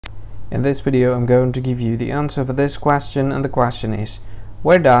In this video, I'm going to give you the answer for this question, and the question is,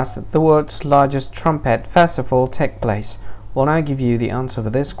 where does the world's largest trumpet festival take place? Well, now I give you the answer for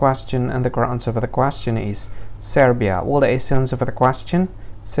this question, and the correct answer for the question is Serbia. Well, that is the answer for the question,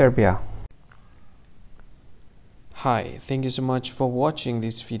 Serbia. Hi, thank you so much for watching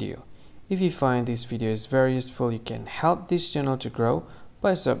this video. If you find this video is very useful, you can help this channel to grow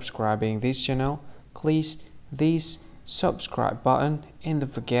by subscribing this channel. Please this subscribe button and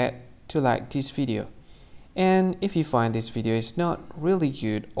don't forget to like this video. And if you find this video is not really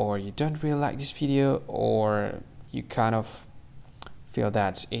good, or you don't really like this video, or you kind of feel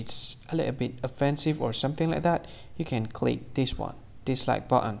that it's a little bit offensive or something like that, you can click this one, dislike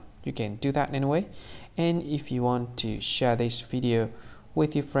button. You can do that anyway. And if you want to share this video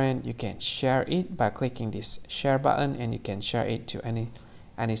with your friend, you can share it by clicking this share button, and you can share it to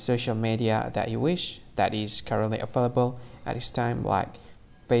any social media that you wish that is currently available at this time, like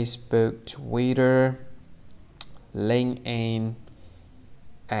Facebook, Twitter, LinkedIn,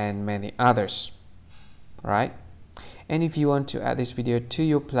 and many others, right? And if you want to add this video to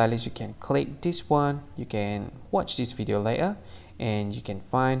your playlist, you can click this one. You can watch this video later, and you can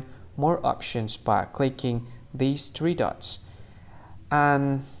find more options by clicking these three dots.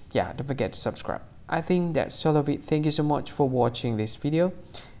 And yeah, don't forget to subscribe. I think that's all of it. Thank you so much for watching this video,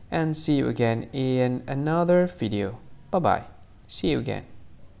 and see you again in another video. Bye bye. See you again.